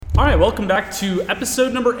right, welcome back to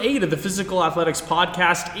episode number 8 of the Physical Athletics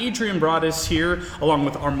Podcast. Adrian Broadus here, along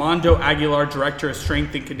with Armando Aguilar, Director of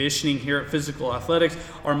Strength and Conditioning here at Physical Athletics.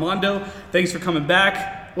 Armando, thanks for coming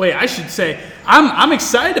back. Wait, I should say, I'm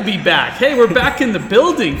excited to be back. Hey, we're back in the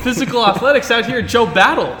building. Physical Athletics out here at Joe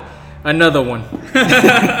Battle. Another one.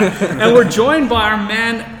 And we're joined by our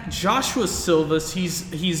man, Joshua Silvas.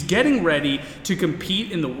 He's getting ready to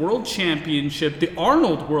compete in the World Championship, the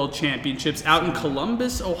Arnold World Championships out in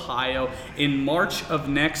Columbus, Ohio in March of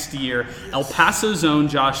next year. El Paso's own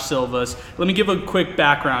Josh Silvas. Let me give a quick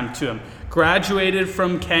background to him. Graduated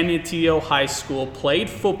from Canutillo High School, played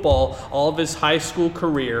football all of his high school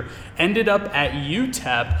career, ended up at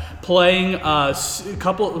UTEP playing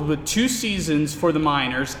with 2 seasons for the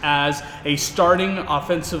Miners as a starting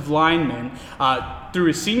offensive lineman through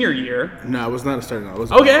his senior year. No, I was not a starter.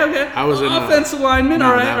 Okay. I was an offensive lineman. No,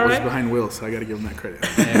 all right. I was behind Will, so I got to give him that credit.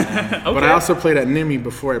 Okay. But I also played at NIMI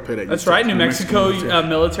before I played at UTEP. That's right, New Mexico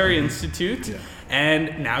Military Institute. Yeah.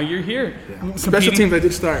 And now you're here. Yeah. Special teams I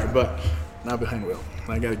did start, but not behind Will.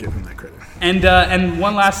 I got to give him that credit. And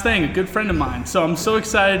one last thing, a good friend of mine. So I'm so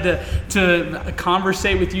excited to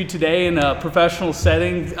conversate with you today in a professional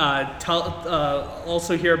setting.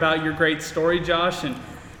 Also hear about your great story, Josh. And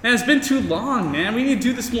man, it's been too long, man. We need to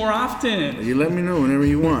do this more often. You let me know whenever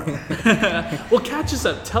you want. Well, catch us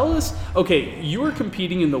up. Tell us, okay, you are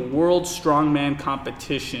competing in the World Strongman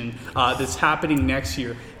competition that's happening next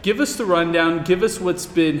year. Give us the rundown. Give us what's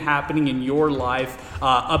been happening in your life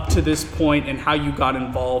up to this point and how you got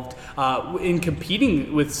involved in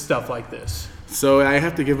competing with stuff like this. So I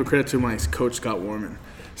have to give a credit to my coach, Scott Warman.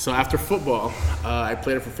 So after football, I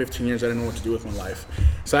played it for 15 years. I didn't know what to do with my life.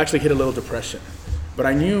 So I actually hit a little depression. But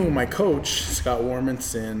I knew my coach, Scott Warman,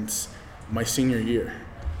 since my senior year.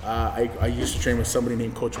 I used to train with somebody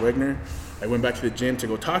named Coach Wegner. I went back to the gym to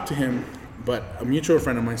go talk to him, but a mutual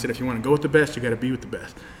friend of mine said, if you want to go with the best, you got to be with the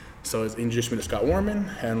best. So he introduced me to Scott Warman,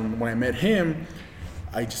 and when I met him,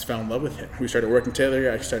 I just fell in love with him. We started working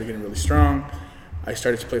together. I started getting really strong. I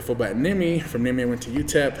started to play football at NIMI. From NIMI, I went to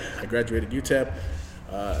UTEP. I graduated UTEP.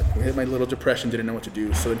 Hit my little depression, didn't know what to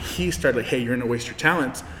do. So then he started like, hey, you're going to waste your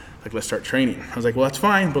talents. Like, let's start training. I was like, well, that's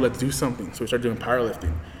fine, but let's do something. So we started doing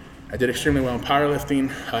powerlifting. I did extremely well in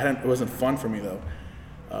powerlifting. It wasn't fun for me, though.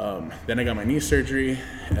 Then I got my knee surgery,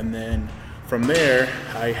 and then from there,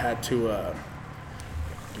 I had to,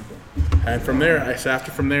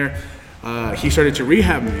 he started to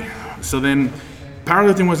rehab me. So then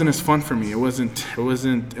powerlifting wasn't as fun for me. It wasn't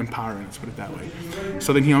empowering, let's put it that way.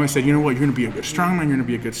 So then he always said, you know what, you're going to be a good strongman, you're going to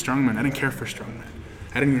be a good strongman. I didn't care for strongman.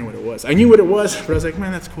 I didn't even know what it was. I knew what it was, but I was like,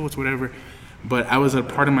 man, that's cool, it's whatever. But I was at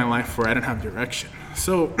a part of my life where I didn't have direction.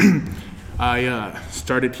 So he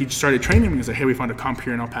started training me. He was like, hey, we found a comp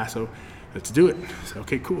here in El Paso. Let's do it. I said,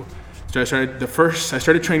 okay, cool. So I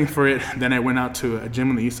started training for it. Then I went out to a gym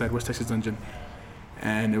on the east side, West Texas Dungeon.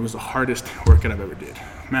 And it was the hardest workout I've ever did.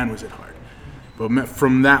 Man, was it hard. But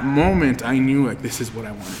from that moment, I knew, like, this is what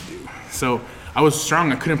I want to do. So I was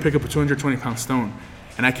strong. I couldn't pick up a 220-pound stone.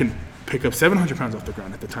 And I can pick up 700 pounds off the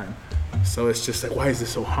ground at the time. So it's just like, why is this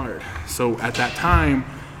so hard? So at that time,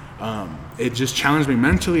 it just challenged me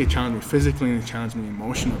mentally, it challenged me physically, and it challenged me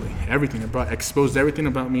emotionally. Everything. It exposed everything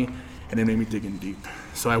about me, and it made me dig in deep.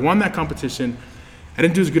 So I won that competition. I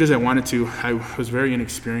didn't do as good as I wanted to. I was very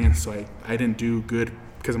inexperienced, so I didn't do good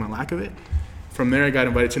because of my lack of it. From there, I got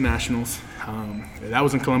invited to nationals. That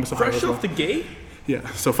was in Columbus, Ohio. Fresh off the gate? Yeah,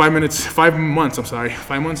 so 5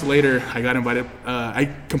 months later, I got invited.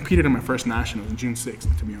 I competed in my first nationals on June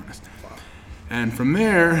 6th, to be honest. Wow. And from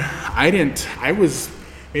there, I was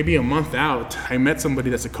maybe a month out. I met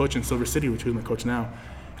somebody that's a coach in Silver City, which is my coach now.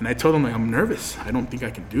 And I told him, like, I'm nervous. I don't think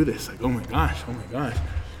I can do this. Like, oh my gosh. And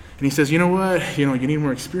he says, you know what? You need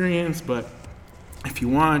more experience, but if you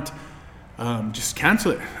want, just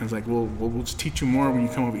cancel it. I was like, well, we'll just teach you more when you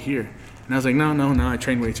come over here. And I was like, no, I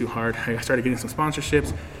trained way too hard. I started getting some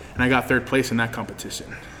sponsorships, and I got 3rd place in that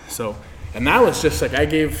competition. So, and that was just like, I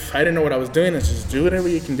didn't know what I was doing. It's just do whatever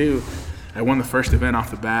you can do. I won the first event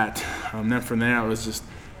off the bat. Then from there, I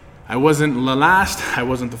wasn't the last, I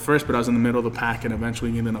wasn't the first, but I was in the middle of the pack and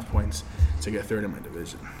eventually gained enough points to get 3rd in my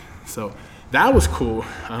division. So that was cool.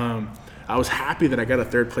 I was happy that I got a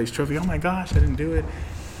 3rd place trophy. Oh my gosh, I didn't do it.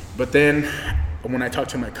 But then when I talked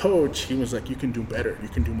to my coach, he was like, you can do better. You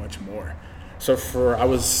can do much more. So I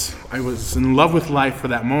was in love with life for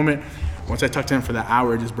that moment. Once I talked to him for that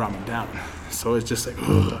hour, it just brought me down. So it's just like,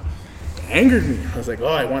 ugh. It angered me. I was like,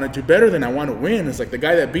 I want to do better than I want to win. It's like the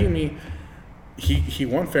guy that beat me, he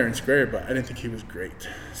won fair and square, but I didn't think he was great.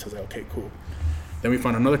 So I was like, okay, cool. Then we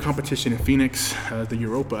found another competition in Phoenix, the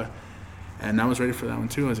Europa, and I was ready for that one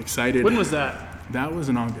too. I was excited. When was that? That was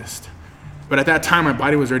in August. But at that time, my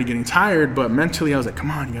body was already getting tired, but mentally I was like,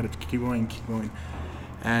 come on, you got to keep going.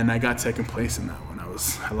 And I got second place in that one.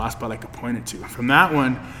 I lost by like a point or two. From that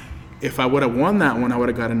one, if I would have won that one, I would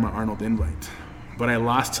have gotten my Arnold invite. But I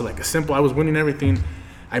lost to like a simple, I was winning everything.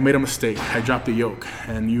 I made a mistake. I dropped the yoke,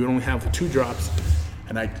 and you only have the 2 drops,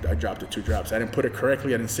 and I dropped the 2 drops. I didn't put it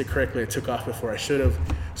correctly. I didn't sit correctly. I took off before I should have,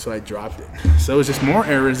 so I dropped it. So it was just more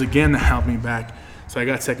errors again that helped me back. So I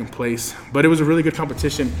got second place. But it was a really good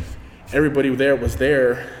competition. Everybody there was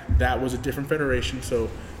there. That was a different federation, so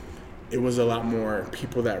it was a lot more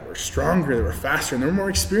people that were stronger, that were faster, and they were more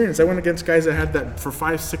experienced. I went against guys that had that for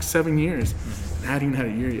 5, 6, 7 years, and I hadn't even had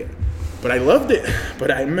a year yet. But I loved it. But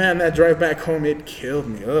that drive back home, it killed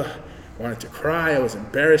me. Ugh. I wanted to cry. I was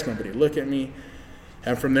embarrassed. Nobody looked at me.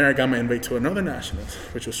 And from there, I got my invite to another nationals,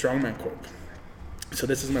 which was Strongman Corp. So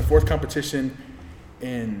this is my 4th competition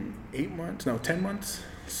in 10 months.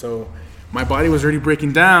 So my body was already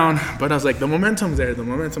breaking down, but I was like, the momentum's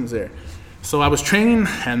there. So I was training,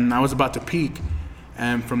 and I was about to peak.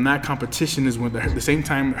 And from that competition is when the same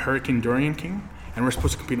time Hurricane Dorian came, and we're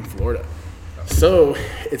supposed to compete in Florida. So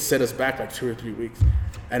it set us back like 2 or 3 weeks.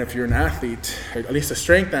 And if you're an athlete, or at least a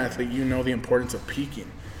strength athlete, you know the importance of peaking.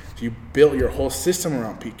 So you built your whole system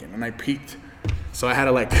around peaking, and I peaked. So I had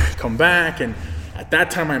to like come back, and at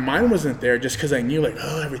that time my mind wasn't there just because I knew like,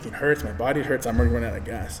 oh, everything hurts, my body hurts, I'm already running out of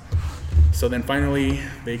gas. So then finally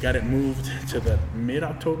they got it moved to the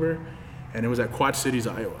mid-October, and it was at Quad Cities,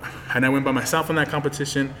 Iowa. And I went by myself in that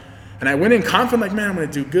competition, and I went in confident like, man, I'm gonna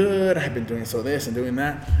do good. I've been doing this and doing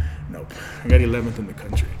that. Nope, I got 11th in the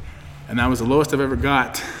country. And that was the lowest I've ever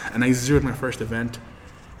got. And I zeroed my first event,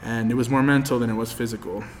 and it was more mental than it was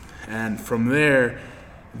physical. And from there,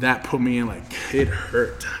 that put me in like, it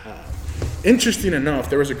hurt. Interesting enough,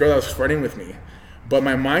 there was a girl that was flirting with me, but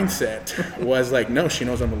my mindset was like, no, she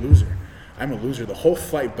knows I'm a loser. I'm a loser. The whole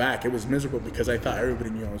flight back, it was miserable because I thought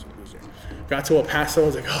everybody knew I was a loser. Got to El Paso, I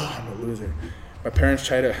was like, oh, I'm a loser. My parents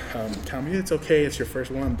tried to tell me, it's okay, it's your first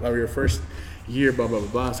one, or your first year, blah, blah, blah,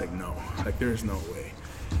 blah. I was like, no, like there's no way.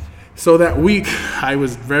 So that week, I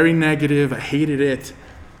was very negative, I hated it,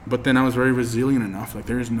 but then I was very resilient enough, like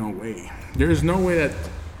there's no way. There's no way that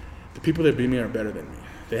the people that beat me are better than me.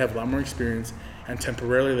 They have a lot more experience, and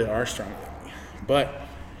temporarily they are stronger than me. But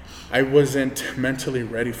I wasn't mentally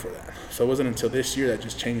ready for that. So it wasn't until this year that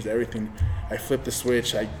just changed everything. I flipped the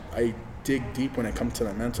switch. I dig deep when it comes to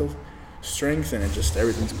my mental strength, and it just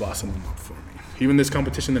everything's blossoming up for me. Even this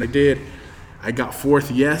competition that I did, I got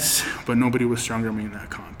 4th, yes, but nobody was stronger than me in that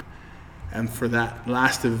comp. And for that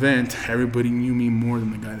last event, everybody knew me more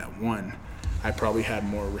than the guy that won. I probably had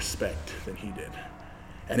more respect than he did.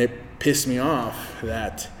 And it pissed me off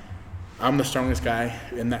that I'm the strongest guy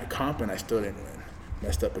in that comp and I still didn't win.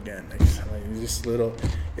 Messed up again. Like just a little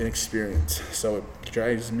inexperience. So it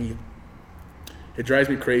drives me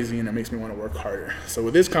crazy, and it makes me want to work harder. So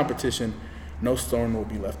with this competition, no stone will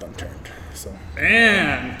be left unturned. So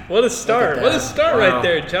man, what a start! What a start right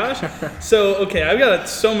there, Josh. So okay, I've got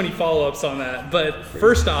so many follow-ups on that. But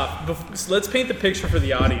first off, let's paint the picture for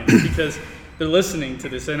the audience because they're listening to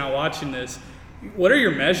this, they're not watching this. What are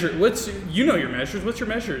your measures? Your measures? What's your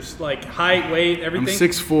measures? Like height, weight, everything? I'm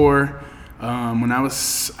 6'4".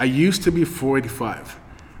 I used to be 485,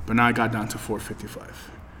 but now I got down to 455.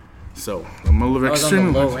 So I'm a little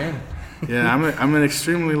extremely low end. Yeah, I'm an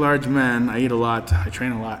extremely large man. I eat a lot. I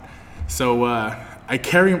train a lot. So I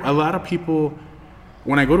carry a lot of people.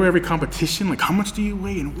 When I go to every competition, like, how much do you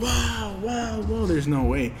weigh? And wow, there's no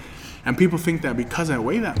way. And people think that because I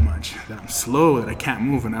weigh that much, that I'm slow, that I can't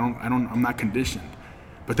move, and I'm not conditioned.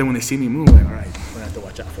 But then when they see me move, like, all right, we're gonna have to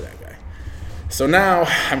watch out for that guy. So now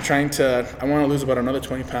I want to lose about another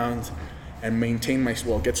 20 pounds and maintain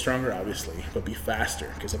get stronger obviously, but be faster.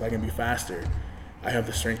 Because if I can be faster, I have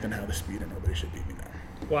the strength and I have the speed, and nobody should beat me now.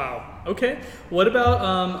 Wow. Okay. What about,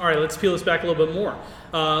 all right, let's peel this back a little bit more.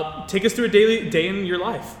 Take us through a day in your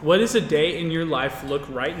life. What does a day in your life look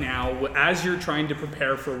right now as you're trying to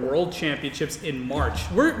prepare for World Championships in March?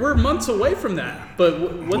 We're months away from that, but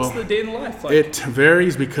what's the day in the life like? It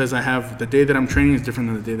varies because the day that I'm training is different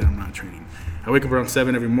than the day that I'm not training. I wake up around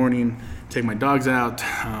 7 every morning, take my dogs out.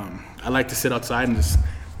 I like to sit outside and just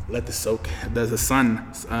let the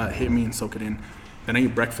sun hit me and soak it in. Then I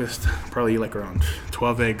eat breakfast, probably eat like around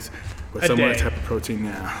 12 eggs with some other type of protein.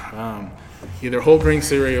 Yeah, either whole grain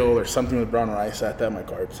cereal or something with brown rice. That's my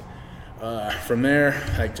carbs. From there,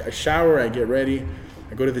 I shower, I get ready,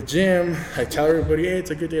 I go to the gym. I tell everybody, hey,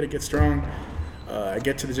 it's a good day to get strong. I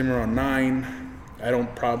get to the gym around 9. I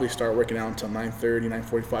don't probably start working out until 9:30,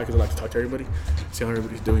 9:45 because I like to talk to everybody, see how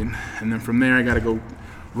everybody's doing. And then from there, I gotta go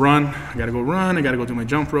run. I gotta go do my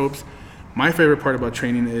jump ropes, My favorite part about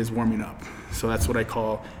training is warming up. So that's what I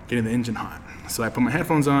call getting the engine hot. So I put my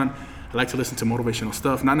headphones on. I like to listen to motivational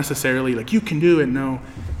stuff, not necessarily like you can do it, no,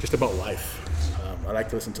 just about life. I like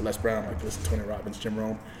to listen to Les Brown, I like to listen to Tony Robbins, Jim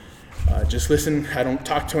Rohn. Just listen. I don't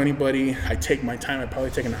talk to anybody. I take my time. I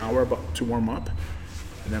probably take an hour to warm up.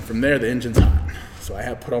 And then from there, the engine's hot. So I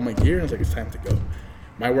have put all my gear and it's like, it's time to go.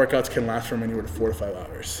 My workouts can last from anywhere to 4 to 5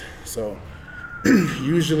 hours. So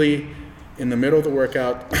usually in the middle of the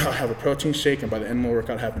workout, I'll have a protein shake, and by the end of the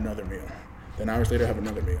workout, have another meal. Then hours later, have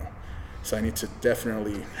another meal. So I need to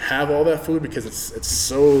definitely have all that food because it's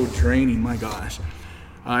so draining, my gosh.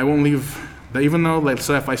 I won't leave, even though,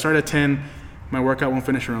 so if I start at 10, my workout won't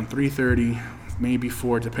finish around 3:30, maybe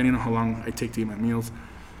 4, depending on how long I take to eat my meals.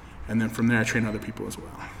 And then from there, I train other people as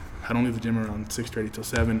well. I don't leave the gym around 6:30 till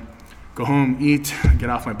 7. Go home, eat, get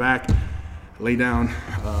off my back, lay down.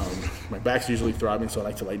 My back's usually throbbing, so I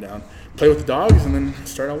like to lay down, play with the dogs, and then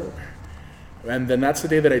start all over. And then that's the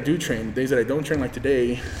day that I do train. The days that I don't train, like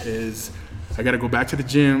today, is I got to go back to the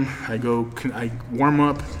gym. I warm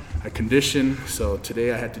up, I condition. So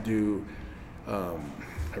today I had to do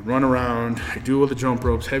I run around. I do all the jump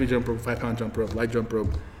ropes, heavy jump rope, 5-pound jump rope, light jump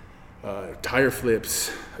rope, tire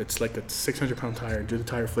flips. It's like a 600-pound tire. Do the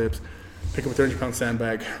tire flips, pick up a 300-pound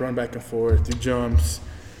sandbag, run back and forth, do jumps.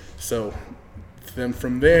 So then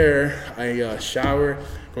from there, I shower,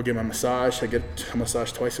 go get my massage. I get a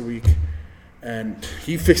massage twice a week. And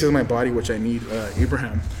he fixes my body, which I need.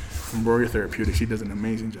 Abraham from Warrior Therapeutics, he does an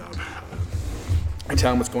amazing job. I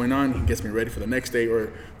tell him what's going on. He gets me ready for the next day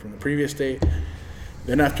or from the previous day.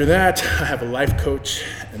 Then after that, I have a life coach,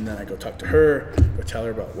 and then I go talk to her, go tell her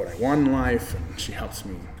about what I want in life, and she helps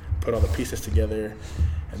me put all the pieces together.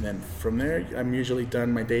 And then from there, I'm usually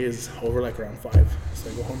done. My day is over like around 5. So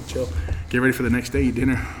I go home, chill, get ready for the next day, eat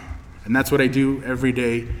dinner. And that's what I do every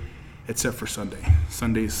day except for Sunday.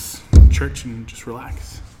 Sunday's church and just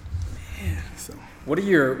relax. Man. So what are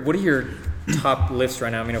your top lifts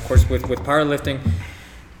right now? I mean, of course, with powerlifting.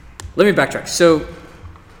 Let me backtrack. So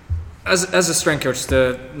as a strength coach,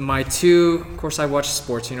 of course, I watch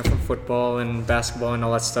sports, from football and basketball and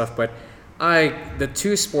all that stuff, but the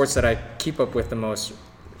 2 sports that I keep up with the most,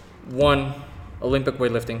 1, Olympic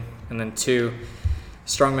weightlifting, and then 2,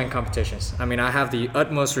 strongman competitions. I mean, I have the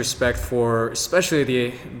utmost respect for especially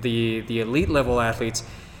the elite level athletes,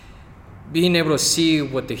 being able to see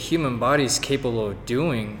what the human body is capable of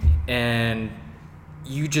doing, and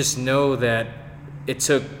you just know that it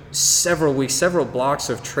took several weeks, several blocks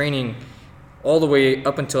of training all the way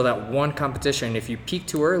up until that one competition. If you peak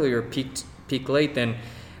too early or peak late, then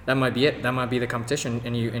that might be it. That might be the competition,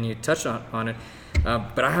 and you touched on it.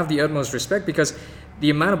 But I have the utmost respect because the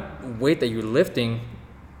amount of weight that you're lifting,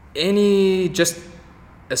 just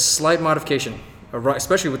a slight modification,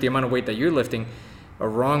 especially with the amount of weight that you're lifting, a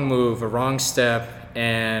wrong move, a wrong step,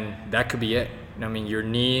 and that could be it. I mean, your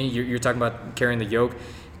knee, you're talking about carrying the yoke,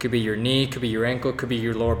 it could be your knee, could be your ankle, could be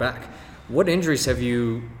your lower back. What injuries have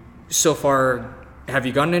you so far, have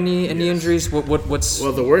you gotten any injuries? What's...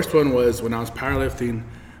 Well, the worst one was when I was powerlifting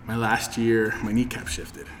my last year, my kneecap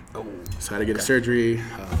shifted. Oh. So I had to get a surgery,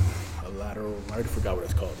 a lateral, I already forgot what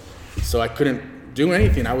it's called. So I couldn't do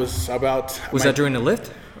anything. I was about... Was that during the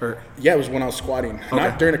lift? Or? Yeah, it was when I was squatting. Okay.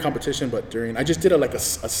 Not during a competition, but during... I just did a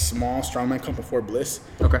small strongman comp before Bliss.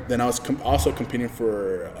 Okay. Then I was also competing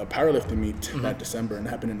for a powerlifting meet that December, and it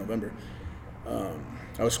happened in November.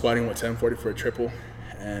 I was squatting 740 for a triple,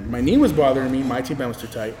 and my knee was bothering me. My T-band was too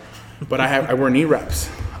tight, but I wore knee wraps.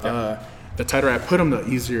 Yeah. The tighter I put them, the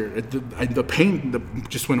easier. The pain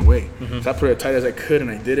just went away. Mm-hmm. So I put it as tight as I could, and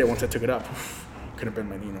I did it. Once I took it up, couldn't bend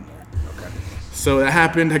my knee no more. Okay. So that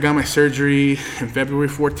happened. I got my surgery on February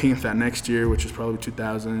 14th that next year, which was probably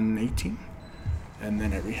 2018. And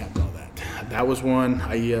then I rehabbed all that. That was one.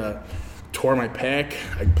 I tore my pec.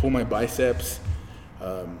 I pulled my biceps.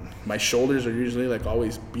 My shoulders are usually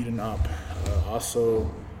always beaten up. Also,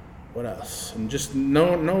 what else? And just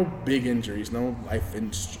no big injuries, no life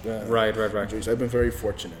right. injuries. I've been very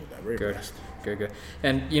fortunate with that. Very blessed. Good.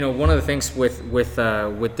 And one of the things with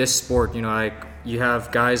this sport, you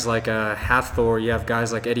have guys like Hathor, you have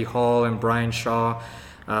guys like Eddie Hall and Brian Shaw,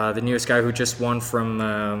 the newest guy who just won from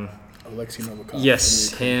Alexei Novikov.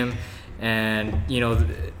 Yes, him. And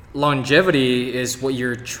longevity is what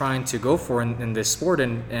you're trying to go for in this sport.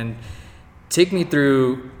 And take me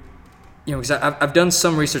through, because I've done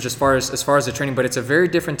some research as far as the training, but it's a very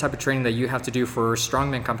different type of training that you have to do for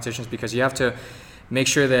strongman competitions, because you have to make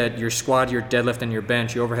sure that your squat, your deadlift, and your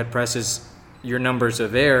bench, your overhead presses, your numbers are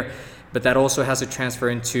there, but that also has to transfer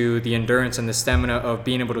into the endurance and the stamina of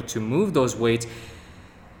being able to move those weights.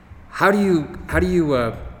 How do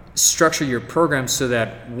you structure your program so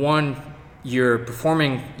that, one, you're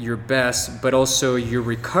performing your best, but also you're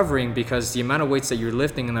recovering, because the amount of weights that you're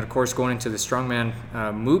lifting, and then of course going into the strongman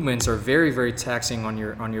movements, are very, very taxing on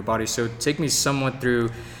your body. So take me somewhat through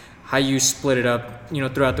how you split it up,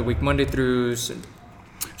 throughout the week, Monday through.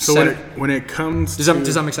 So when it comes, does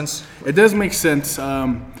that make sense? It does make sense.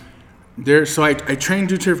 So I train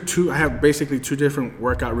I have basically 2 different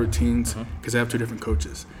workout routines because I have 2 different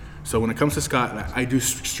coaches. So when it comes to Scott, I do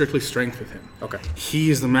strictly strength with him. Okay.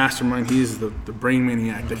 He is the mastermind. He is the brain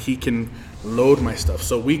maniac that he can load my stuff.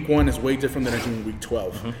 So week 1 is way different than I do in week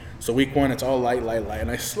 12. So week 1, it's all light,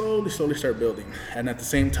 and I slowly start building. And at the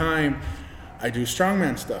same time, I do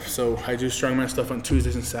strongman stuff. So I do strongman stuff on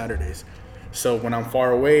Tuesdays and Saturdays. So when I'm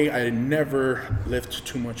far away, I never lift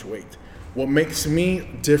too much weight. What makes me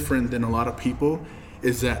different than a lot of people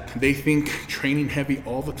is that they think training heavy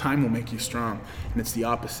all the time will make you strong, and it's the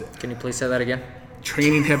opposite. Can you please say that again?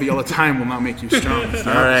 Training heavy all the time will not make you strong. It's the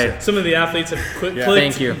All opposite. right. Some of the athletes have clicked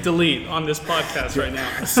Thank you. delete on this podcast right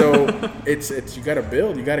now. So it's you got to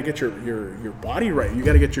build. You got to get your body right. You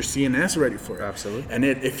got to get your CNS ready for it. Absolutely. And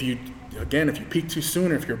if you peak too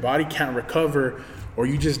soon, or if your body can't recover, or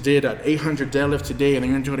you just did an 800 deadlift today and then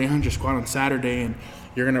you're gonna do an 800 squat on Saturday, and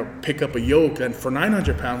you're gonna pick up a yoke, and for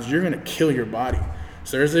 900 pounds you're gonna kill your body.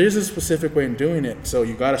 So there's a specific way in doing it. So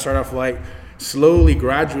you got to start off light, slowly,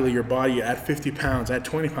 gradually, your body at 50 pounds, at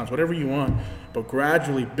 20 pounds, whatever you want, but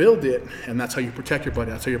gradually build it, and that's how you protect your body.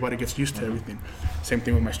 That's how your body gets used to everything. Same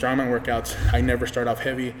thing with my strongman workouts. I never start off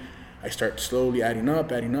heavy. I start slowly adding up.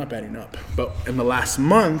 But in the last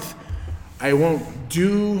month, I won't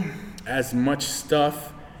do as much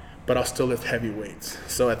stuff, but I'll still lift heavy weights.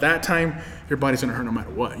 So at that time, your body's gonna hurt no matter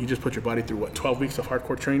what. You just put your body through 12 weeks of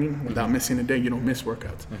hardcore training without missing a day. You don't miss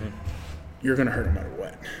workouts. You're gonna hurt no matter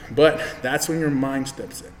what. But that's when your mind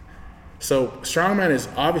steps in. So strongman is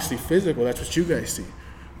obviously physical. That's what you guys see,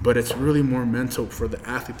 but it's really more mental for the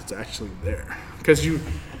athlete that's actually there. Because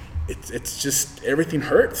it's just everything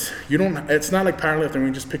hurts. It's not like powerlifting where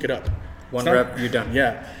you just pick it up. One rep, you're done.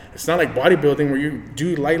 Yeah. It's not like bodybuilding where you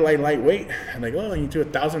do light weight and you do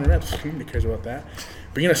 1,000 reps. Nobody cares about that.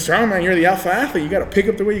 Being a strongman, you're the alpha athlete. You got to pick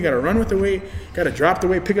up the weight. You got to run with the weight. You got to drop the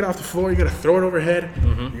weight, pick it off the floor. You got to throw it overhead.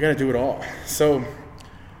 You got to do it all. So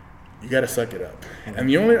you got to suck it up. And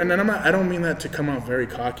I don't mean that to come out very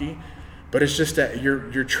cocky, but it's just that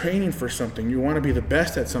you're training for something. You want to be the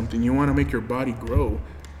best at something. You want to make your body grow.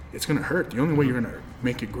 It's gonna hurt. The only way you're gonna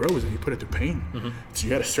make it grow is if you put it through pain. So you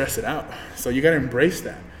got to stress it out. So you got to embrace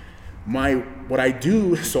that. What I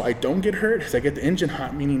do so I don't get hurt is I get the engine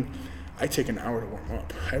hot, meaning I take an hour to warm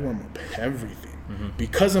up. I warm up everything.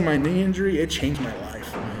 Because of my knee injury, it changed my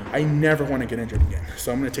life. I never want to get injured again.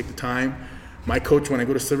 So I'm going to take the time. My coach, when I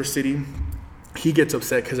go to Silver City, he gets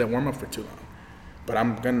upset because I warm up for too long. But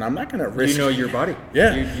I'm not going to risk. You know your body.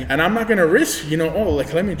 Yeah. And I'm not going to risk,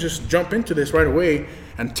 let me just jump into this right away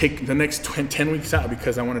and take the next 10 weeks out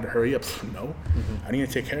because I wanted to hurry up. No. I need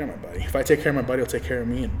to take care of my body. If I take care of my body, it'll take care of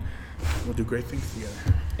me, and we'll do great things together.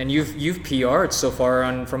 And you've PR'd so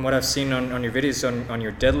far from what I've seen on your videos on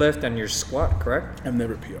your deadlift and your squat, correct? I've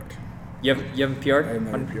never PR'd. You haven't PR'd? I've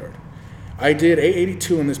never PR'd. I did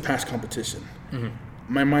 882 in this past competition.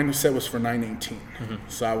 My mind set was for 918,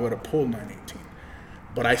 so I would have pulled 918.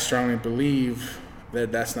 But I strongly believe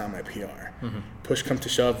that that's not my PR. Push come to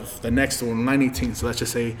shove, the next one, 918. So let's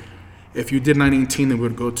just say if you did 918, then we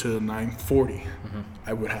would go to 940.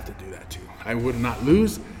 I would have to do that too. I would not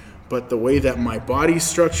lose, but the way that my body's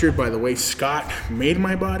structured, by the way Scott made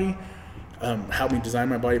my body, helped me design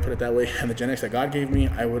my body, put it that way, and the genetics that God gave me,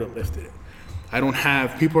 I would have lifted it.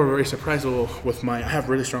 People are very surprised, I have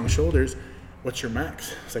really strong shoulders. What's your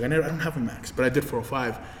max? It's like, I don't have a max, but I did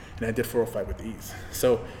 405, and I did 405 with ease.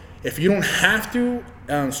 So if you don't have to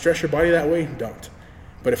stress your body that way, don't.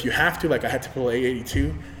 But if you have to, like I had to pull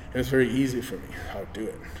 882, it was very easy for me. I would do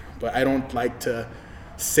it. But I don't like to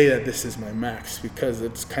say that this is my max because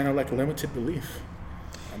it's kind of like a limited belief.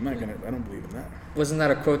 I don't believe in that. Wasn't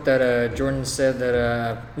that a quote that Jordan said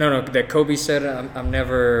that Kobe said, I'm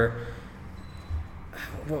never,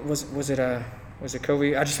 was it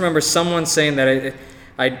Kobe? I just remember someone saying that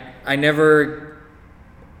I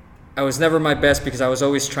was never my best because I was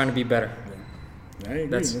always trying to be better. Yeah. I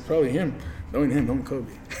agree. It's probably him. Knowing him, knowing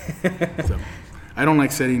Kobe. So I don't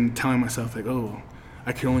like telling myself like, oh,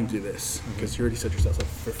 I can only do this because you already set yourself up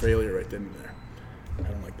for failure right then and there. I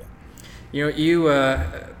don't like that.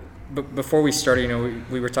 Before we started,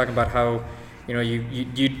 we were talking about how,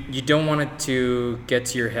 you don't want it to get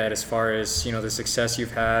to your head as far as, the success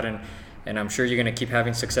you've had, and I'm sure you're going to keep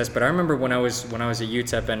having success. But I remember when I was at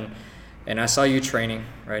UTEP and I saw you training,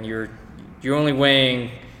 right? You're only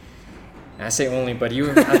weighing, I say only, but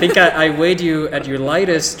I think I weighed you at your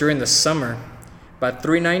lightest during the summer, about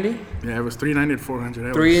 390. Yeah, it was 390 to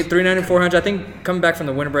 400. 390, 400. I think coming back from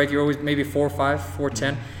the winter break, you're always maybe 4.5,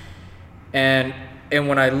 410. And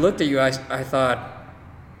when I looked at you, I thought,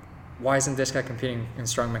 why isn't this guy competing in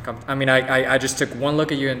strongman competition? I mean, I just took one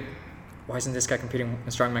look at you and why isn't this guy competing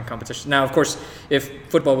in strongman competition? Now, of course, if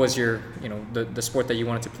football was your, the sport that you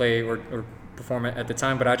wanted to play or perform at the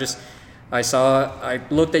time, but I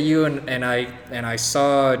looked at you and I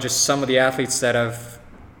saw just some of the athletes that have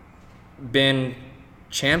been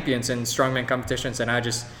champions in strongman competitions, and I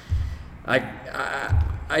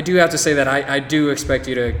do have to say that I do expect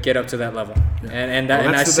you to get up to that level, and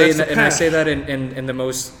I say that in the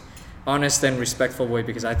most honest and respectful way,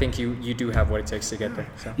 because I think you do have what it takes to get there.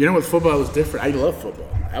 So. With football it was different. I love football.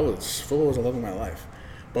 Football was the love of my life,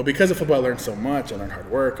 but because of football I learned so much. I learned hard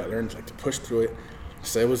work. I learned to push through it.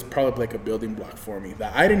 So it was probably like a building block for me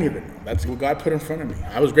that I didn't even know. That's what God put in front of me.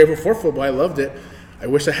 I was grateful for football. I loved it. I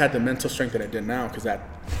wish I had the mental strength that I did now, because that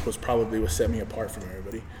was probably what set me apart from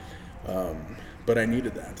everybody. But I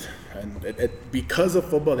needed that. And because of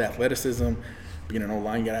football, the athleticism, being an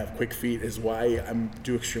O-line, you gotta have quick feet, is why I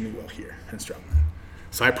do extremely well here in strongman.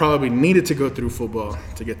 So I probably needed to go through football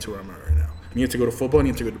to get to where I'm at right now. I needed to go to football, I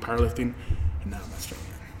needed to go to powerlifting, and now I'm at strongman.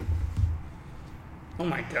 Oh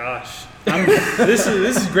my gosh. This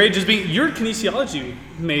is great. You're a kinesiology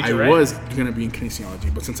major, right? I was going to be in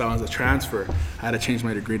kinesiology, but since I was a transfer, I had to change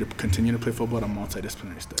my degree to continue to play football at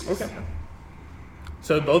multidisciplinary studies. Okay.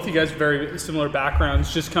 So both of you guys very similar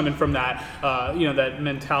backgrounds, just coming from that, that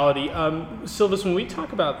mentality. Silvis, when we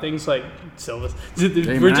talk about things like Silvis,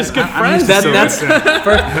 we're just good friends.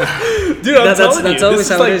 Dude, I'm telling you, that's always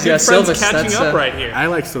how it is. Yeah, Silvis Silvis catching up right here. I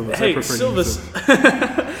like Silvis. Hey, I prefer Silvis.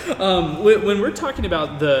 When we're talking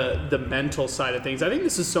about the mental side of things, I think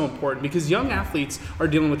this is so important because young athletes are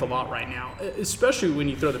dealing with a lot right now, especially when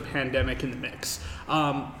you throw the pandemic in the mix.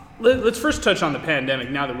 Let's first touch on the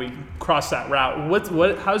pandemic. Now that we crossed that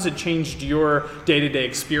route, how has it changed your day-to-day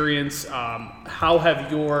experience? How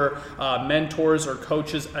have your mentors or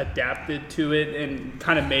coaches adapted to it and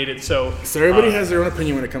kind of made it so? So everybody has their own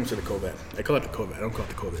opinion when it comes to the COVID. I call it the COVID. I don't call it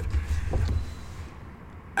the COVID.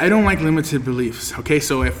 I don't like limited beliefs. Okay,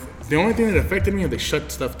 so if the only thing that affected me is they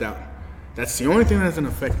shut stuff down. That's the only thing that doesn't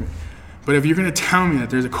affect me. But if you're going to tell me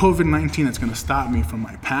that there's a COVID-19 that's going to stop me from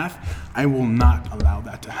my path, I will not allow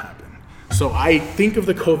that to happen. So I think of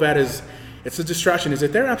the COVID as it's a distraction. Is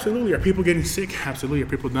it there? Absolutely. Are people getting sick? Absolutely. Are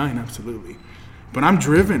people dying? Absolutely. But I'm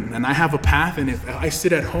driven and I have a path, and if I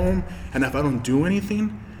sit at home and if I don't do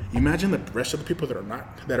anything, imagine the rest of the people that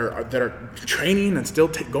are training and still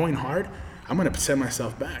going hard. I'm going to set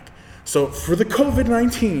myself back. So for the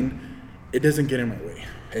COVID-19, it doesn't get in my way.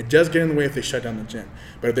 It does get in the way if they shut down the gym.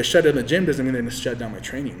 But if they shut down the gym, doesn't mean they're going to shut down my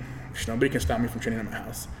training. Nobody can stop me from training at my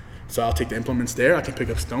house. So I'll take the implements there. I can pick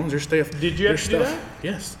up stones. There's stuff. Did you have to do that?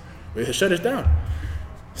 Yes. They shut it down.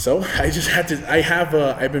 So I just had to.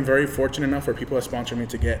 I've been very fortunate enough where people have sponsored me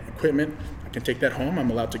to get equipment. I can take that home. I'm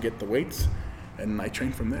allowed to get the weights, and I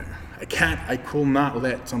train from there. I could not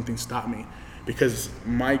let something stop me because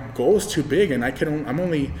my goal is too big, and I'm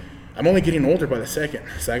only getting older by the second.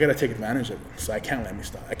 So I got to take advantage of it. So I can't let me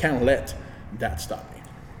stop. I can't let that stop me.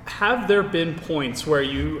 Have there been points where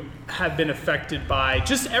you have been affected by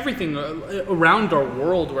just everything around our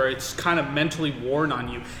world where it's kind of mentally worn on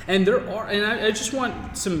you? And I just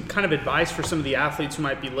want some kind of advice for some of the athletes who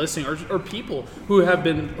might be listening, or people who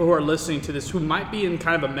are listening to this who might be in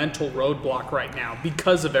kind of a mental roadblock right now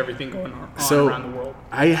because of everything going on around the world.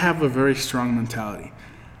 I have a very strong mentality.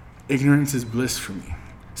 Ignorance is bliss for me.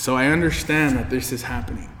 So I understand that this is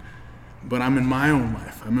happening, but I'm in my own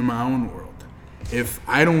life. I'm in my own world. If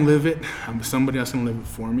I don't live it, somebody else can live it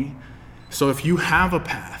for me. So if you have a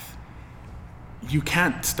path, you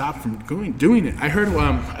can't stop from doing it. I heard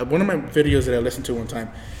one of my videos that I listened to one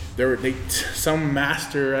time, some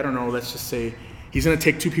master, I don't know, let's just say, he's going to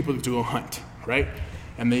take two people to go hunt, right?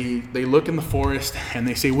 And they look in the forest and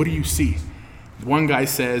they say, what do you see? One guy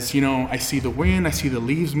says, I see the wind, I see the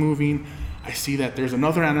leaves moving, I see that there's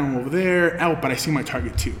another animal over there, but I see my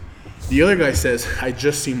target too. The other guy says, I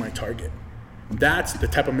just see my target. That's the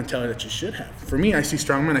type of mentality that you should have. For me, I see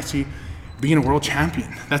strongman, I see being a world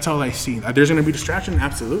champion. That's all I see. There's going to be distraction,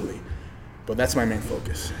 absolutely. But that's my main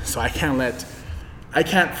focus. So I can't let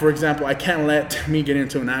me get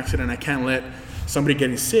into an accident. I can't let somebody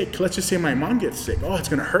getting sick. Let's just say my mom gets sick. Oh, it's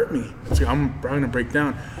going to hurt me. I'm probably going to break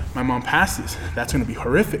down. My mom passes. That's going to be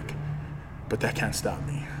horrific. But that can't stop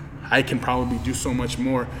me. I can probably do so much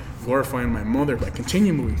more glorifying my mother by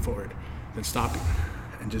continue moving forward than stopping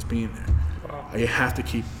and just being there. You have to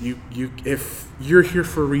keep you. If you're here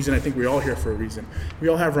for a reason, I think we're all here for a reason. We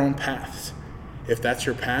all have our own paths. If that's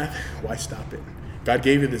your path, why stop it? God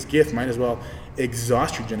gave you this gift. Might as well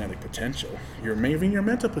exhaust your genetic potential, maybe your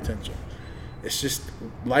mental potential. It's just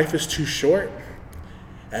life is too short,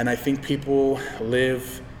 and I think people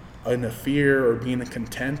live in a fear or being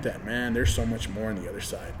content that, man, there's so much more on the other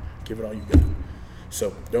side. Give it all you got.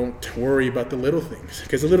 So don't worry about the little things,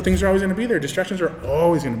 because the little things are always going to be there. Distractions are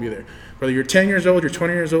always going to be there. Whether you're 10 years old, you're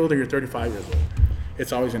 20 years old, or you're 35 years old,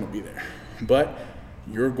 it's always going to be there. But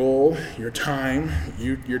your goal, your time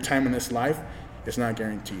in this life, it's not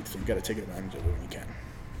guaranteed. So you got to take advantage of it when you can.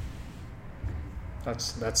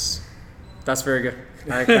 That's very good.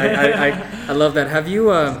 I love that. Have you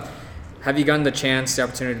gotten the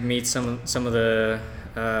opportunity to meet some of the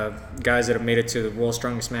guys that have made it to the World's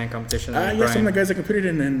Strongest Man competition? Yes, some of the guys that competed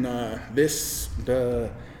in my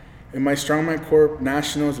Strongman Corp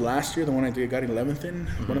Nationals last year, the one I got 11th in.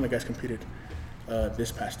 One of the guys competed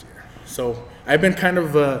this past year. So I've been kind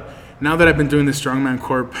of now that I've been doing the Strongman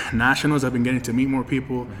Corp Nationals, I've been getting to meet more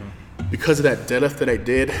people. Because of that deadlift that I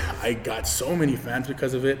did, I got so many fans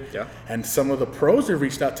because of it. Yeah. And some of the pros have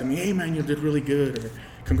reached out to me, hey man, you did really good, or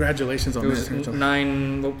congratulations on this. It was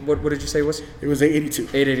 9, what did you say it was? It was 882.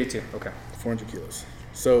 882, okay. 400 kilos.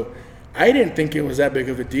 So I didn't think it was that big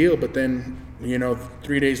of a deal, but then,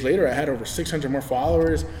 3 days later, I had over 600 more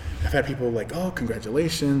followers. I've had people like, oh,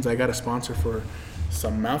 congratulations. I got a sponsor for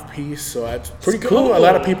some mouthpiece. So it's pretty cool. A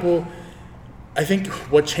lot of people, I think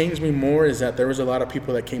what changed me more is that there was a lot of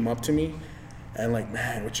people that came up to me and like,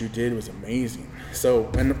 man, what you did was amazing. So,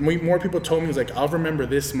 and more people told me, it's like, I'll remember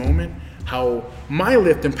this moment, how my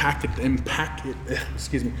lift impacted them.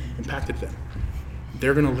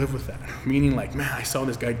 They're going to live with that. Meaning like, man, I saw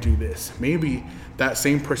this guy do this. Maybe that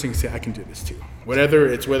same person can say, I can do this too. Whether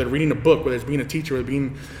reading a book, whether it's being a teacher, whether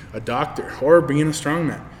being a doctor, or being a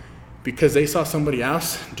strongman. Because they saw somebody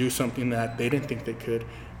else do something that they didn't think they could,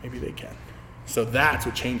 maybe they can. So that's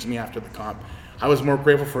what changed me after the comp. I was more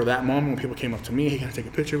grateful for that moment when people came up to me, hey, can I take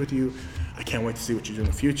a picture with you? I can't wait to see what you do in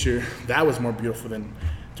the future. That was more beautiful than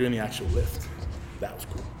doing the actual lift. That was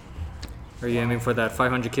cool. Are you aiming for that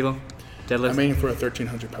 500 kilo deadlift? I'm aiming for a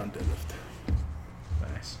 1,300 pound deadlift.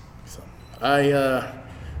 Nice. So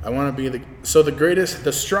I want to be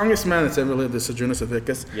the strongest man that's ever lived is Zydrunas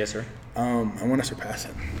Savickas. Yes, sir. I want to surpass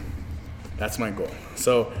him. That's my goal.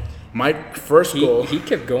 So my first goal. He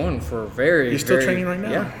kept going for He's still training right now.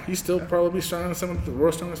 Yeah. He's still probably stronger than some of the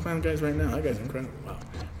world's strongest man guys right now. That guy's incredible. Wow.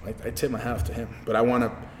 I tip my hat off to him. But I want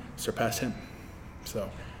to surpass him. So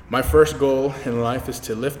my first goal in life is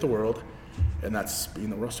to lift the world, and that's being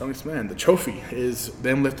the world's strongest man. The trophy is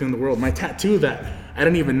them lifting the world. My tattoo that I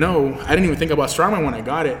didn't even think about strongman when I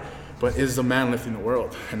got it, but is the man lifting the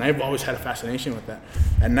world. And I've always had a fascination with that.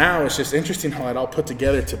 And now it's just interesting how it all put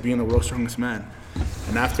together to being the world's strongest man.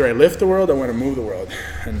 And after I lift the world, I want to move the world.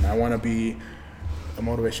 And I want to be a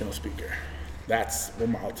motivational speaker. That's what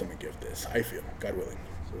my ultimate gift is, I feel, God willing.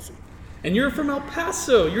 We'll see. And you're from El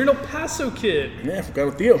Paso. You're an El Paso kid. Yeah, forgot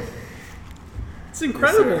with Theo. It's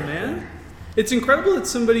incredible, Yes, man. It's incredible that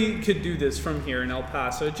somebody could do this from here in El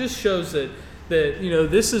Paso. It just shows that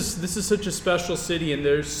this is such a special city, and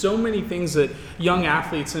there's so many things that young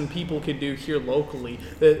athletes and people can do here locally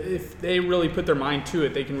that if they really put their mind to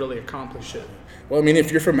it, they can really accomplish it. Well, I mean,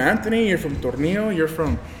 if you're from Anthony, you're from Tornillo, you're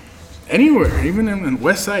from anywhere, even in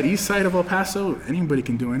west side, east side of El Paso, anybody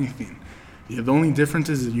can do anything. The only difference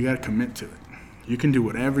is that you got to commit to it. You can do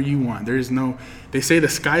whatever you want. They say the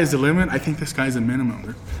sky is the limit. I think the sky is the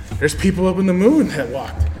minimum. There's people up in the moon that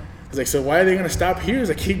walked. It's like, so why are they going to stop here? It's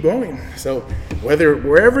like, keep going. So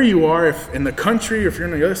wherever you are, if in the country, or if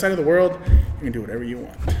you're on the other side of the world, you can do whatever you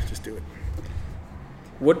want. Just do it.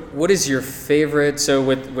 What is your favorite? So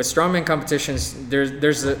with strongman competitions,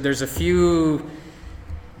 there's a few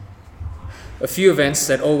events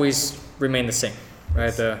that always remain the same,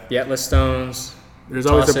 right? The Atlas Stones. There's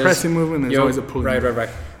always a pressing movement. There's always a pulling. Right.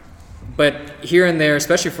 But here and there,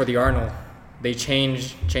 especially for the Arnold, they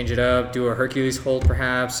change it up. Do a Hercules hold,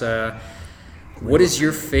 perhaps. What is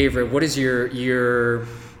your favorite? What is your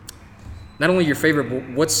not only your favorite, but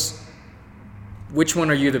which one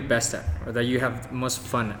are you the best at, or that you have the most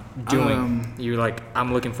fun doing? You're like,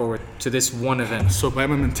 I'm looking forward to this one event. So by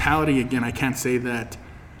my mentality, again, I can't say that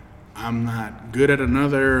I'm not good at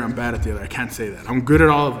another, I'm bad at the other. I can't say that. I'm good at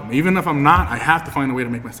all of them. Even if I'm not, I have to find a way to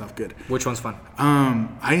make myself good. Which one's fun?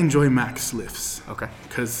 I enjoy max lifts. Okay.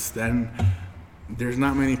 Because then there's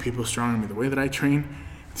not many people stronger than me. The way that I train,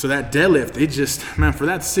 so that deadlift, for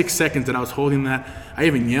that 6 seconds that I was holding that, I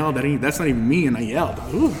even yelled. That's not even me, and I yelled.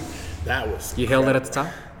 Ooh, that was. You held it at the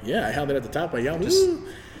top? Yeah, I held it at the top. I yelled. Ooh.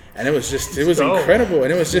 And it was incredible.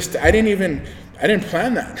 And it was just, I didn't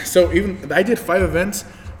plan that. So even, I did 5 events,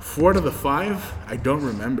 4 out of the 5, I don't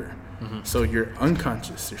remember. So your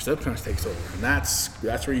unconscious, your subconscious takes over. And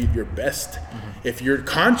that's where you're best. If you're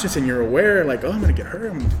conscious and you're aware, like, oh, I'm going to get hurt,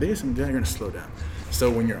 I'm going to do this, you're going to slow down. So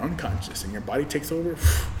when you're unconscious and your body takes over,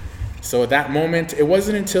 so at that moment, it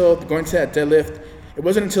wasn't until going to that deadlift, it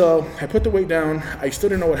wasn't until I put the weight down, I still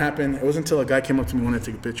didn't know what happened. It wasn't until a guy came up to me, wanted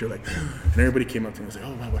to take a picture, like, and everybody came up to me and was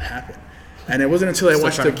like, oh, wow, what happened? And it wasn't until I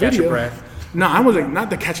watched the video. Catch your breath. No, I was like, not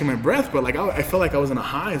the catching my breath, but like I felt like I was in a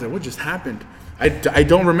high. I was like, what just happened? I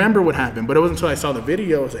don't remember what happened, but it wasn't until I saw the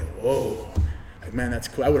video, I was like, whoa, like, man, that's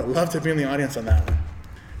cool. I would have loved to be in the audience on that one.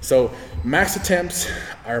 So max attempts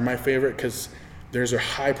are my favorite because there's a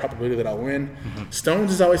high probability that I'll win.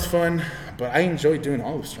 Stones is always fun, but I enjoy doing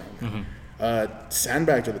all the strong.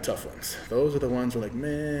 Sandbags are the tough ones. Those are the ones where like,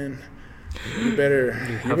 man, you better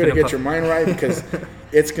get your mind right because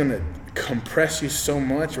it's going to compress you so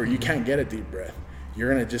much or you can't get a deep breath.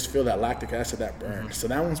 You're going to just feel that lactic acid, that burn. So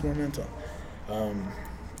that one's more mental.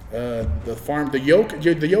 The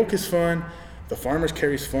yoke is fun. The farmer's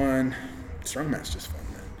carry's fun. Strongman's just fun,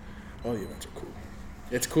 man. All the events are cool.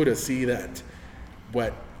 It's cool to see that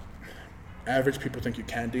what average people think you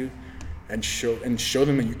can do and show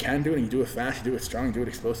them that you can do it, and you do it fast, you do it strong, you do it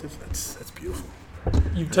explosive. That's beautiful.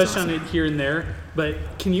 You've touched on it here and there, but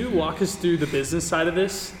can you walk us through the business side of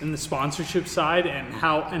this and the sponsorship side and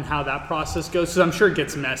how that process goes? Because I'm sure it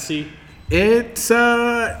gets messy. It's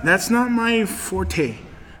that's not my forte,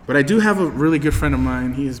 but I do have a really good friend of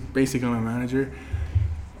mine. He's basically my manager.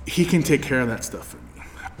 He can take care of that stuff for me.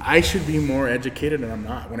 I should be more educated, and I'm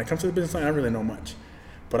not. When it comes to the business line, I don't really know much,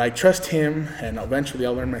 but I trust him, and eventually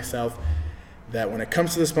I'll learn myself that when it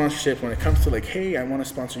comes to the sponsorship, when it comes to like, hey, I want to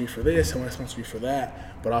sponsor you for this, I want to sponsor you for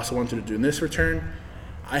that, but also want you to do this return,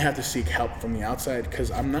 I have to seek help from the outside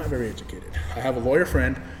because I'm not very educated. I have a lawyer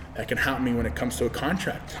friend that can help me when it comes to a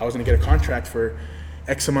contract. I was going to get a contract for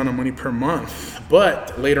X amount of money per month,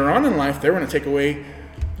 but later on in life, they're going to take away,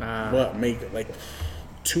 make like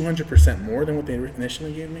 200% more than what they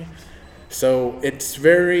initially gave me. So it's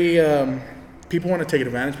very, people want to take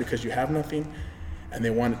advantage because you have nothing, and they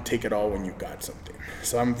want to take it all when you got something.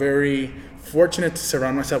 So I'm very fortunate to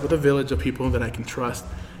surround myself with a village of people that I can trust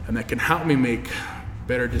and that can help me make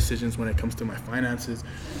better decisions when it comes to my finances,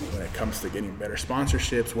 when it comes to getting better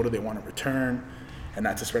sponsorships, what do they want to return, and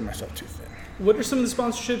not to spread myself too thin. What are some of the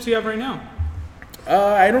sponsorships you have right now?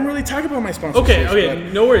 I don't really talk about my sponsorships. Okay,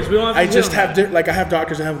 no worries. We don't have to I just have, I have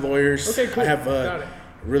doctors, I have lawyers. Okay, cool. I have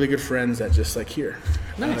really good friends that just like, here.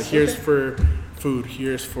 Nice. Here's for food,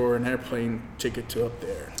 here's for an airplane ticket to up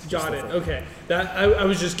there. Got it. Okay. That I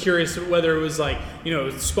was just curious whether it was like,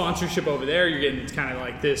 sponsorship over there, you're getting kind of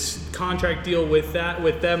like this contract deal with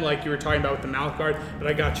them, like you were talking about with the mouth guard, but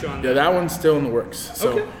I got you on that. Yeah, that one's still in the works.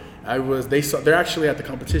 So okay. They're actually at the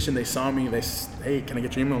competition, they saw me, hey, can I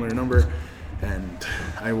get your email or your number? And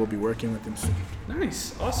I will be working with them soon.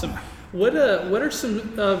 Nice. Awesome. What are some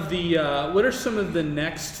of the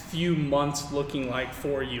next few months looking like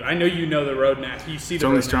for you? I know you know the roadmap. You see the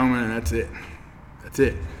only roadmap. strongman, and that's it.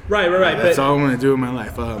 Right. That's all I'm gonna do in my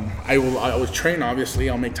life. I will train. Obviously,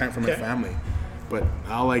 I'll make time for my family, but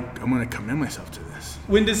I'm gonna commit myself to this.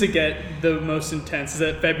 When does it get the most intense? Is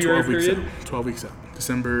that February 12 weeks period? 12 weeks out.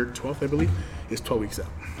 December 12th, I believe, is 12 weeks out.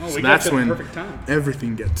 Oh, so we that's got to when the perfect time.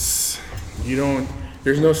 Everything gets.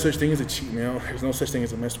 There's no such thing as a cheat meal. There's no such thing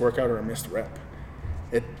as a missed workout or a missed rep.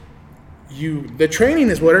 The training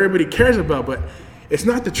is what everybody cares about, but it's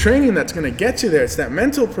not the training that's going to get you there. It's that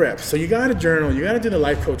mental prep. So you got to journal. You got to do the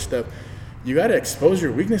life coach stuff. You got to expose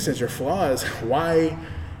your weaknesses, your flaws. Why?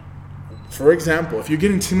 For example, if you get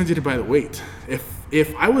intimidated by the weight,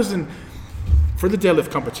 if I was for the deadlift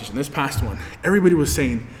competition, this past one, everybody was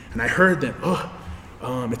saying, and I heard them,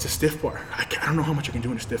 it's a stiff bar. I don't know how much I can do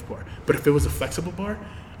in a stiff bar. But if it was a flexible bar,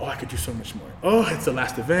 I could do so much more. It's the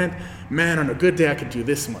last event. Man, on a good day, I could do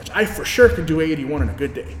this much. I for sure can do 81 on a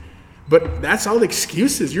good day. But that's all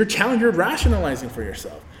excuses. You're rationalizing for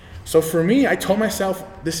yourself. So for me, I told myself,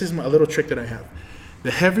 this is a little trick that I have. The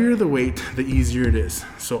heavier the weight, the easier it is.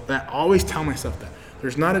 So I always tell myself that.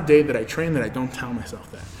 There's not a day that I train that I don't tell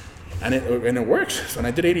myself that. And it works. So when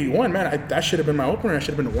I did 81, man, that should have been my opener. That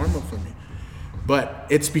should have been a warm-up for me. But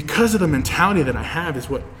it's because of the mentality that I have is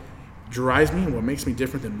what drives me and what makes me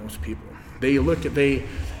different than most people.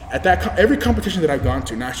 Every competition that I've gone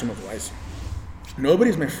to, national-wise,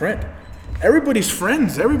 nobody's my friend. Everybody's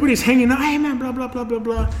friends. Everybody's hanging out. Hey, man, blah, blah, blah, blah,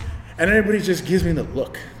 blah. And everybody just gives me the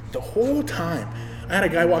look the whole time. I had a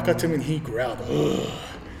guy walk up to me and he growled. Ugh.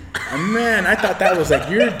 And man, I thought that was like,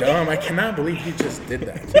 you're dumb. I cannot believe he just did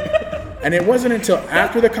that. And it wasn't until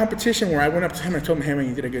after the competition where I went up to him and told him, hey, man,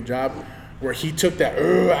 you did a good job, where he took that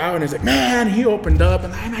out and he's like, man, he opened up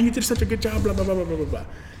and, hey, man, you did such a good job, blah, blah, blah, blah, blah, blah.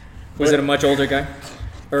 Was it a much older guy?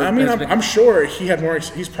 Or I mean, I'm sure he had more,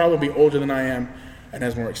 he's probably older than I am and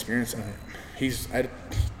has more experience than I am.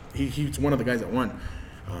 He's one of the guys that won.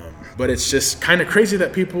 But it's just kind of crazy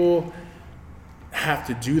that people have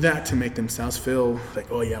to do that to make themselves feel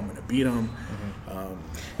like, oh, yeah, I'm going to beat him.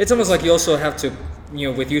 It's almost like you also have to,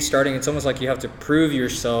 with you starting, it's almost like you have to prove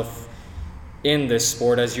yourself in this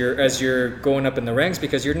sport as you're going up in the ranks,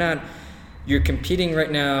 because you're competing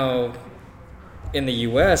right now in the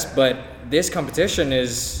U.S., but this competition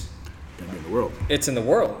is in the world. It's in the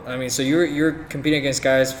world. I mean, so you're competing against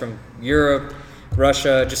guys from Europe,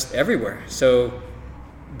 Russia, just everywhere. So,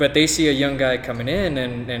 but they see a young guy coming in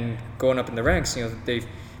and going up in the ranks. Maybe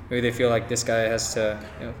they feel like this guy has to.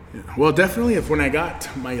 Yeah. Well, definitely. When I got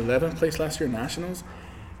my 11th place last year at Nationals,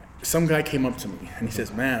 some guy came up to me and he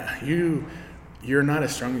says, "Man, you're not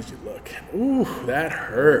as strong as you look." Ooh, that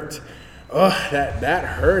hurt. Oh, that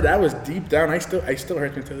hurt. That was deep down. I still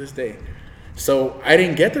hurt me to this day. So I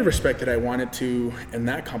didn't get the respect that I wanted to in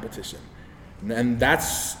that competition. And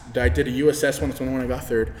I did a USS one. That's when I got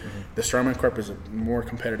third. Mm-hmm. The Strongman Corp is a more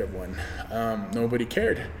competitive one. Nobody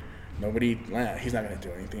cared. He's not going to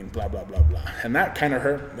do anything, blah, blah, blah, blah. And that kind of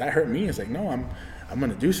hurt. That hurt me. It's like, no, I'm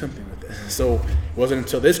going to do something with this. So it wasn't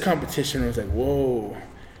until this competition where I was like, whoa.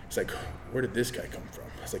 It's like, where did this guy come from?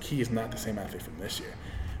 It's like, he is not the same athlete from this year.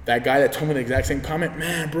 That guy that told me the exact same comment,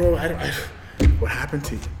 man, bro, what happened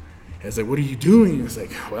to you? I was like, what are you doing? He was like,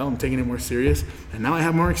 well, I'm taking it more serious, and now I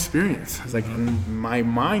have more experience. I was like, my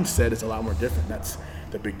mindset is a lot more different. That's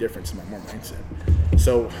the big difference in my mindset.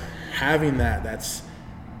 So having that's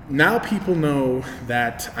now people know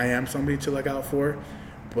that I am somebody to look out for,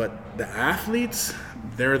 but the athletes,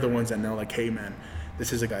 they're the ones that know, like, hey, man,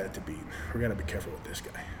 this is a guy to beat. We're going to be careful with this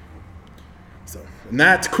guy. So, and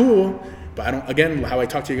that's cool, but how I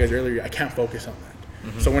talked to you guys earlier, I can't focus on that.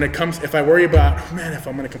 Mm-hmm. So when it comes, if I worry about, if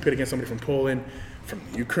I'm going to compete against somebody from Poland, from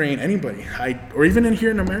Ukraine, anybody, or even here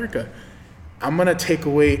in America, I'm going to take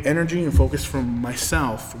away energy and focus from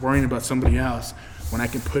myself, worrying about somebody else, when I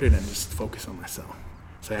can put it and just focus on myself.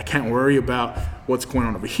 So I can't worry about what's going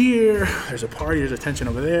on over here. There's a party, there's a tension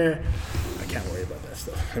over there. I can't worry about that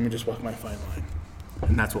stuff. Let me just walk my fine line.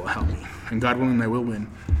 And that's what will help me. And God willing, I will win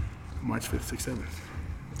March 5th, 6th,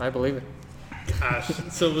 7th. I believe it. Gosh,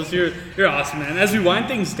 Silvas, you're awesome, man. As we wind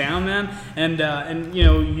things down, man, and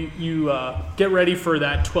you get ready for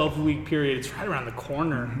that 12-week period. It's right around the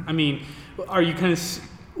corner. Mm-hmm. I mean, are you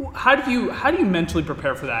how do you mentally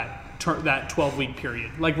prepare for that 12-week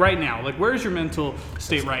period? Like right now, like where's your mental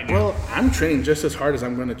state right now? Well, I'm training just as hard as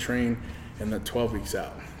I'm going to train in the 12 weeks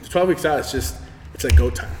out. The 12 weeks out, it's like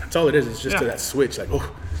go time. That's all it is. It's just that switch. Like,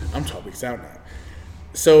 oh, I'm 12 weeks out now.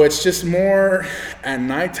 So it's just more at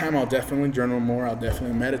nighttime. I'll definitely journal more. I'll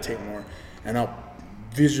definitely meditate more, and I'll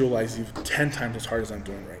visualize you 10 times as hard as I'm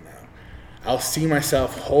doing right now. I'll see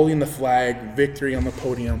myself holding the flag, victory on the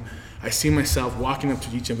podium. I see myself walking up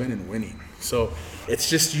to each event and winning. So it's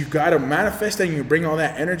just, you got to manifest that, and you bring all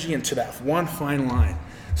that energy into that one fine line.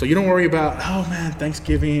 So you don't worry about, oh man,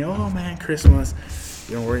 Thanksgiving, oh man, Christmas.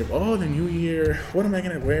 You don't worry about, oh, the New Year, what am I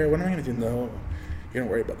going to wear? What am I going to do? No, you don't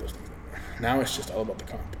worry about those things anymore. Now it's just all about the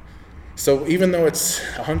comp. So even though it's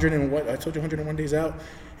 101 days out,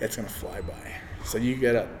 it's going to fly by. So you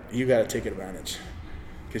gotta take advantage,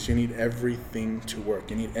 because you need everything to work.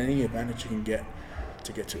 You need any advantage you can get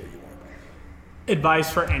to where you want.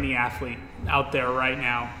 Advice for any athlete out there right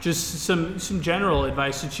now, just some general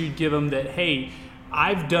advice that you'd give them that, hey,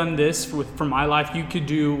 I've done this for my life. You could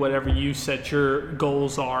do whatever you set your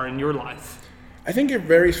goals are in your life. I think it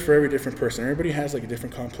varies for every different person. Everybody has like a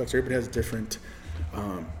different complex. Everybody has a different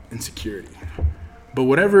insecurity. But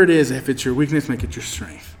whatever it is, if it's your weakness, make it your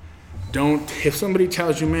strength. If somebody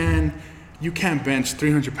tells you, man, you can't bench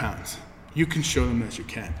 300 pounds, you can show them that you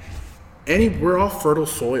can. We're all fertile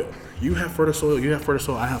soil. You have fertile soil,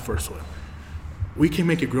 I have fertile soil. We can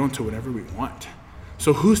make it grow into whatever we want.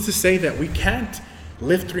 So who's to say that we can't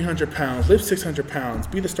lift 300 pounds, lift 600 pounds,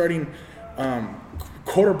 be the starting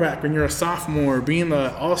quarterback when you're a sophomore, being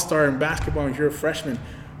the all-star in basketball when you're a freshman?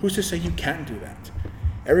 Who's to say you can't do that?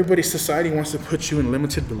 Everybody's society wants to put you in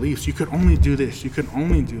limited beliefs. You could only do this, you could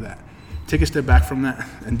only do that. Take a step back from that,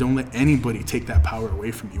 and don't let anybody take that power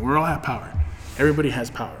away from you. We all have power. Everybody has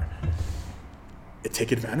power.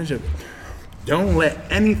 Take advantage of it. Don't let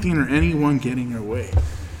anything or anyone get in your way.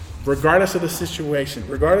 Regardless of the situation,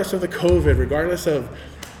 regardless of the COVID, regardless of,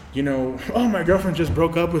 oh, my girlfriend just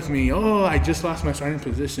broke up with me. Oh, I just lost my starting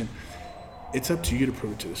position. It's up to you to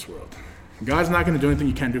prove it to this world. God's not going to do anything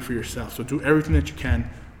you can't do for yourself. So do everything that you can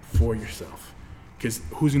for yourself. Because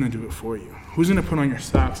who's going to do it for you? Who's going to put on your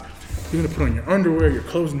socks? Who's going to put on your underwear, your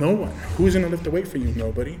clothes? No one. Who's going to lift the weight for you?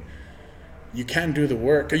 Nobody. You can't do the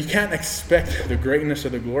work. You can't expect the greatness or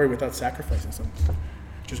the glory without sacrificing something.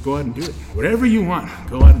 Just go out and do it. Whatever you want,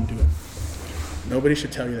 go out and do it. Nobody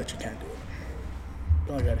should tell you that you can't do it.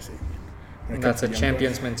 That's all I got to say. That's a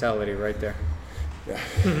champion's mentality right there.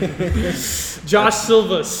 Josh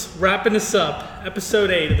Silvas, wrapping us up,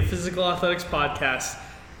 episode 8 of the Physical Athletics Podcast.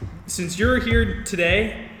 Since you're here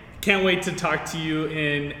today, can't wait to talk to you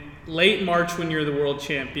in late March when you're the world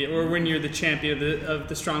champion, or when you're the champion of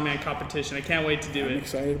the strongman competition. I can't wait to do it. I'm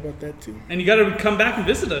excited about that too. And you got to come back and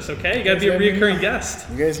visit us, okay? You got to be a reoccurring guest.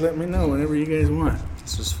 You guys let me know whenever you guys want.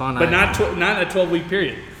 This was fun. But not a 12-week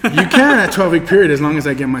period. You can at 12-week period as long as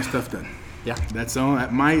I get my stuff done. Yeah. That's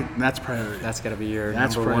priority. That's got to be your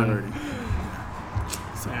That's number priority.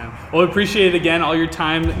 one. Yeah. Well, we appreciate it again, all your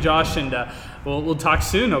time, Josh, and we'll talk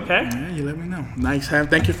soon, okay? Yeah, you let me know.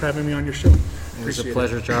 Thank you for having me on your show. It was a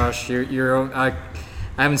pleasure, Josh.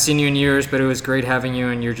 I haven't seen you in years, but it was great having you,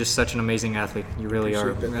 and you're just such an amazing athlete. You really are,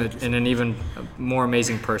 and an even more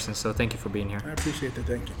amazing person. So thank you for being here. I appreciate that.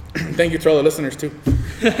 Thank you. And thank you to all the listeners too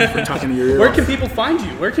for talking to you. Where can people find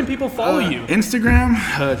you? Where can people follow you? Instagram,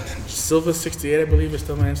 Silva68, I believe, is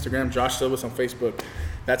still my Instagram. Josh Silvas on Facebook.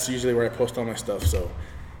 That's usually where I post all my stuff. So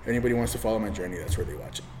if anybody wants to follow my journey, that's where they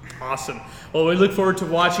watch it. Awesome. Well, we look forward to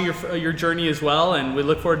watching your journey as well, and we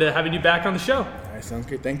look forward to having you back on the show. All right, sounds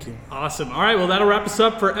good. Thank you. Awesome. All right, well, that'll wrap us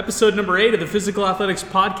up for episode number 8 of the Physical Athletics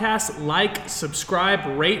Podcast. Like, subscribe,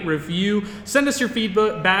 rate, review. Send us your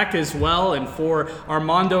feedback as well. And for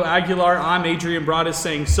Armando Aguilar, I'm Adrian Broadus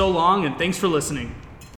saying so long, and thanks for listening.